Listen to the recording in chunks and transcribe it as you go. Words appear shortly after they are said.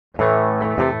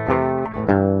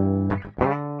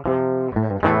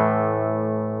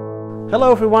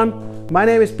Hello everyone, my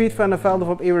name is Piet van der Velde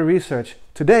from Ere Research.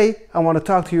 Today I want to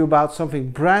talk to you about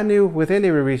something brand new within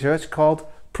Ere Research called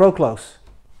ProClose.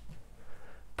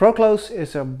 ProClose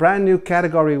is a brand new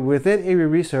category within Ere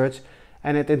Research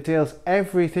and it entails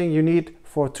everything you need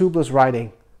for tubeless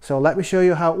riding. So let me show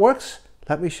you how it works,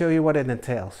 let me show you what it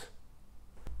entails.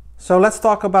 So let's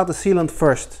talk about the sealant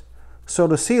first. So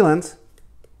the sealant,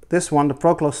 this one, the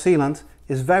ProClose Sealant,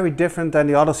 is very different than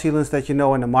the other sealants that you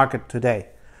know in the market today.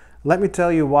 Let me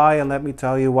tell you why and let me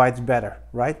tell you why it's better,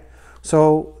 right?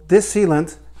 So this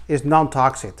sealant is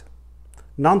non-toxic.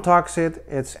 Non-toxic,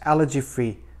 it's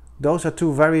allergy-free. Those are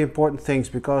two very important things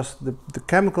because the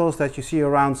chemicals that you see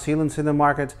around sealants in the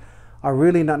market are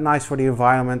really not nice for the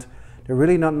environment. They're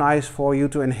really not nice for you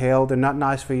to inhale. They're not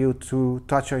nice for you to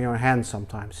touch on your hands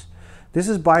sometimes. This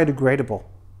is biodegradable.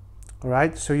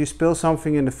 Alright, so you spill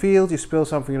something in the field, you spill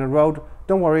something in the road,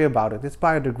 don't worry about it. It's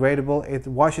biodegradable, it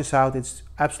washes out, it's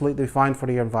absolutely fine for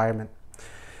the environment.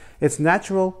 It's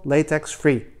natural, latex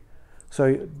free.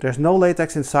 So there's no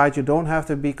latex inside, you don't have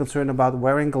to be concerned about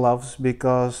wearing gloves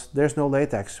because there's no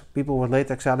latex. People with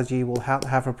latex allergy will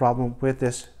have a problem with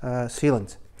this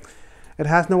sealant. It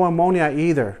has no ammonia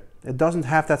either. It doesn't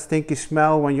have that stinky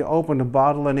smell when you open the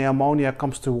bottle and the ammonia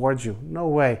comes towards you. No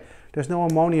way. There's no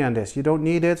ammonia in this. You don't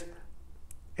need it.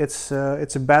 It's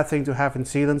a bad thing to have in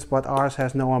sealants, but ours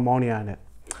has no ammonia in it.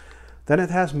 Then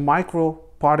it has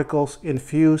microparticles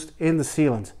infused in the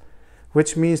sealant,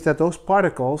 which means that those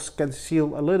particles can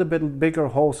seal a little bit bigger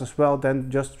holes as well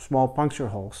than just small puncture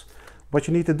holes. What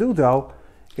you need to do though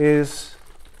is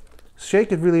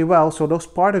shake it really well so those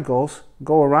particles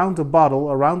go around the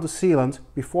bottle, around the sealant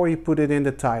before you put it in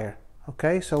the tire.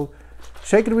 Okay, so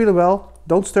shake it really well,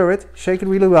 don't stir it, shake it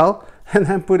really well and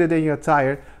then put it in your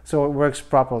tire so it works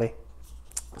properly.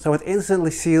 So it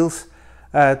instantly seals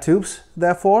tubes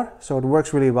therefore, so it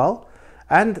works really well.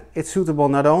 And it's suitable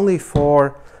not only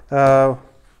for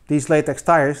these latex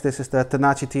tires, this is the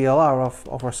Tenaci TLR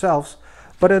of ourselves,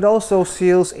 but it also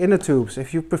seals inner tubes.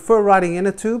 If you prefer riding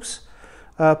inner tubes,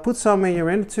 put some in your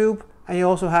inner tube and you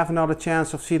also have another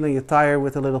chance of sealing your tire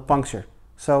with a little puncture.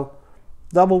 So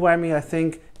double whammy I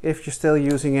think if you're still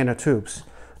using inner tubes.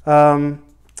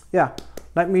 Yeah,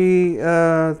 let me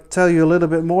tell you a little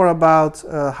bit more about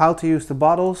how to use the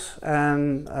bottles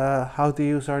and how to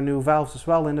use our new valves as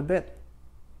well in a bit.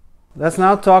 Let's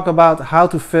now talk about how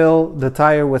to fill the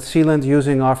tire with sealant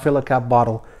using our filler cap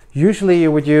bottle. Usually you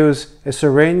would use a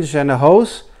syringe and a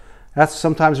hose. That's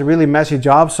sometimes a really messy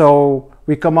job, so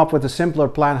we come up with a simpler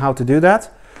plan how to do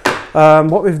that.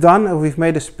 What we've done, we've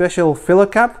made a special filler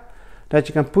cap that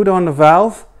you can put on the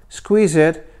valve, squeeze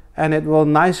it, and it will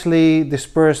nicely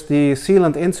disperse the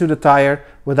sealant into the tire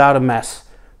without a mess.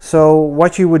 So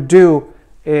what you would do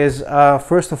is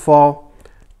first of all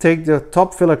take the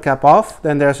top filler cap off,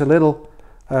 then there's a little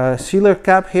sealer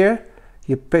cap here,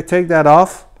 you take that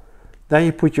off, then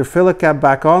you put your filler cap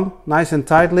back on nice and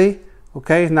tightly.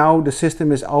 Okay, now the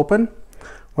system is open.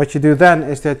 What you do then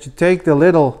is that you take the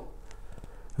little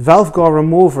valve core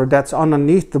remover that's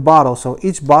underneath the bottle. So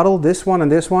each bottle, this one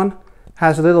and this one,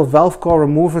 has a little valve core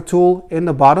remover tool in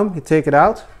the bottom. You take it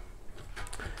out.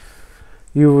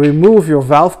 You remove your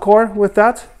valve core with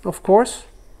that, of course.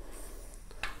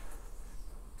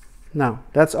 Now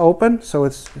that's open, so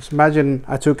just imagine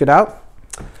I took it out.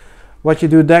 What you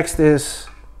do next is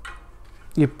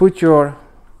you put your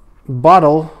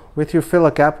bottle with your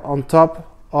filler cap on top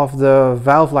of the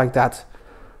valve like that.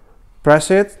 Press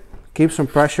it, keep some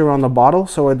pressure on the bottle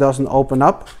so it doesn't open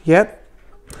up yet.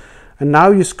 And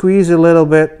now you squeeze a little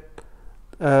bit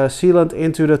sealant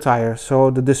into the tire.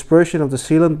 So the dispersion of the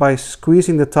sealant by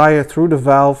squeezing the tire through the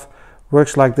valve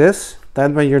works like this.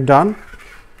 Then when you're done,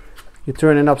 you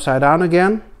turn it upside down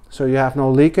again so you have no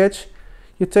leakage.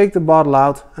 You take the bottle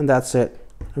out and that's it.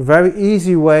 A very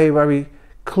easy way, very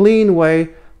clean way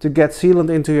to get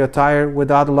sealant into your tire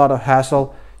without a lot of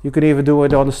hassle. You could even do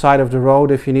it on the side of the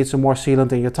road if you need some more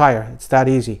sealant in your tire. It's that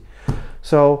easy.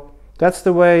 So that's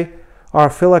the way our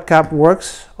filler cap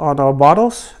works on our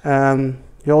bottles. And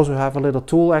you also have a little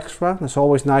tool extra. That's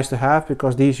always nice to have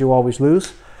because these you always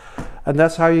lose. And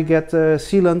that's how you get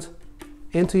sealant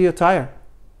into your tire.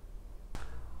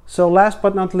 So last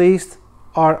but not least,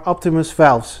 our Optimus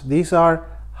valves. These are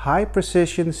high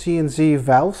precision CNC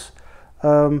valves.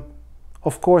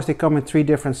 Of course they come in 3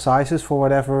 different sizes for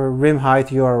whatever rim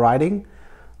height you are riding.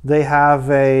 They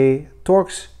have a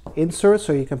Torx insert,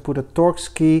 so you can put a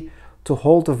Torx key to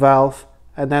hold the valve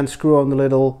and then screw on the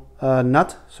little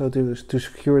nut so to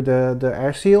secure the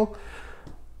air seal.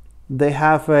 They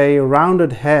have a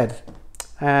rounded head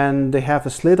and they have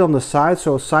a slit on the side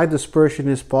so side dispersion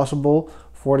is possible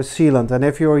for the sealant. And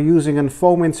if you're using a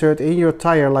foam insert in your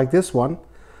tire like this one,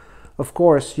 of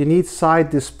course you need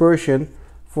side dispersion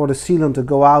for the sealant to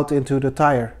go out into the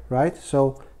tire, right?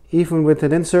 So even with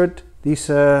an insert, these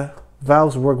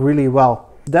valves work really well.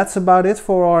 That's about it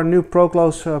for our new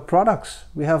ProClose products.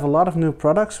 We have a lot of new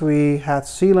products. We had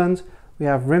sealant, we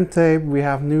have rim tape, we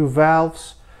have new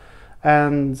valves,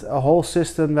 and a whole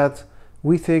system that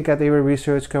we think at Ere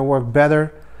Research can work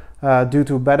better due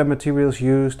to better materials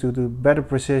used, due to better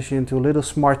precision, to little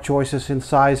smart choices in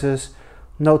sizes,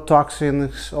 no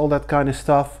toxins, all that kind of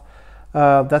stuff.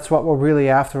 That's what we're really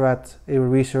after at Ere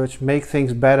Research. Make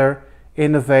things better,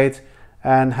 innovate,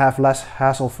 and have less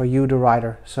hassle for you, the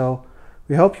rider. So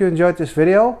we hope you enjoyed this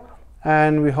video,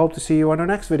 and we hope to see you on our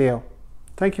next video.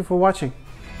 Thank you for watching.